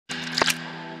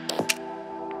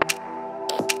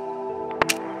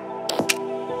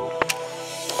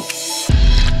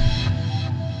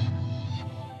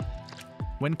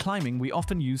When climbing, we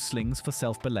often use slings for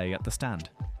self-belay at the stand.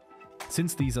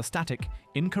 Since these are static,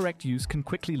 incorrect use can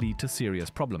quickly lead to serious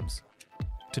problems.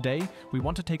 Today, we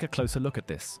want to take a closer look at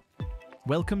this.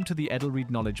 Welcome to the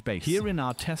Edelried Knowledge Base. Here in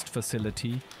our test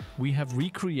facility, we have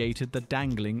recreated the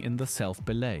dangling in the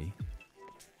self-belay.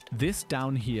 This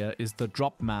down here is the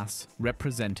drop mass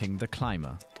representing the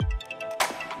climber.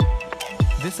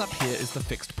 This up here is the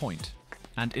fixed point,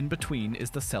 and in between is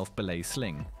the self-belay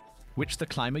sling, which the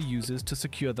climber uses to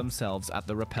secure themselves at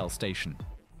the rappel station.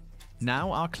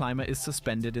 Now our climber is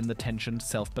suspended in the tensioned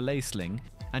self-belay sling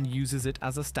and uses it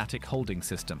as a static holding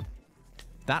system.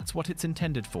 That's what it's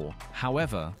intended for.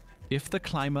 However, if the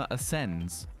climber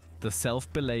ascends, the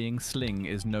self-belaying sling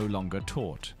is no longer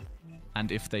taut.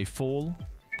 And if they fall,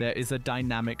 there is a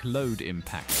dynamic load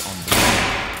impact on them.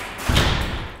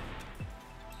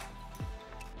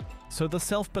 So the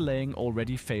self-belaying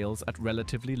already fails at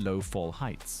relatively low fall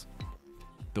heights.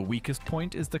 The weakest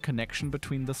point is the connection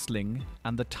between the sling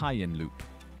and the tie-in loop.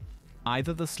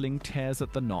 Either the sling tears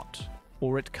at the knot,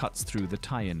 or it cuts through the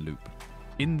tie-in loop.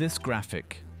 In this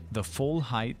graphic, the fall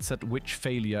heights at which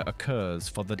failure occurs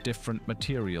for the different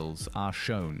materials are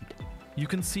shown. You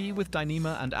can see with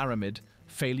Dyneema and aramid,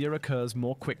 failure occurs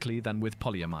more quickly than with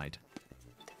polyamide.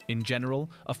 In general,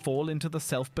 a fall into the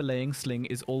self-belaying sling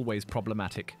is always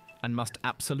problematic and must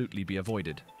absolutely be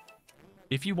avoided.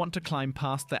 If you want to climb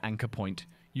past the anchor point,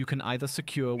 you can either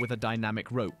secure with a dynamic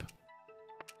rope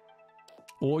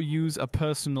or use a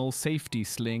personal safety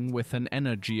sling with an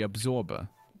energy absorber.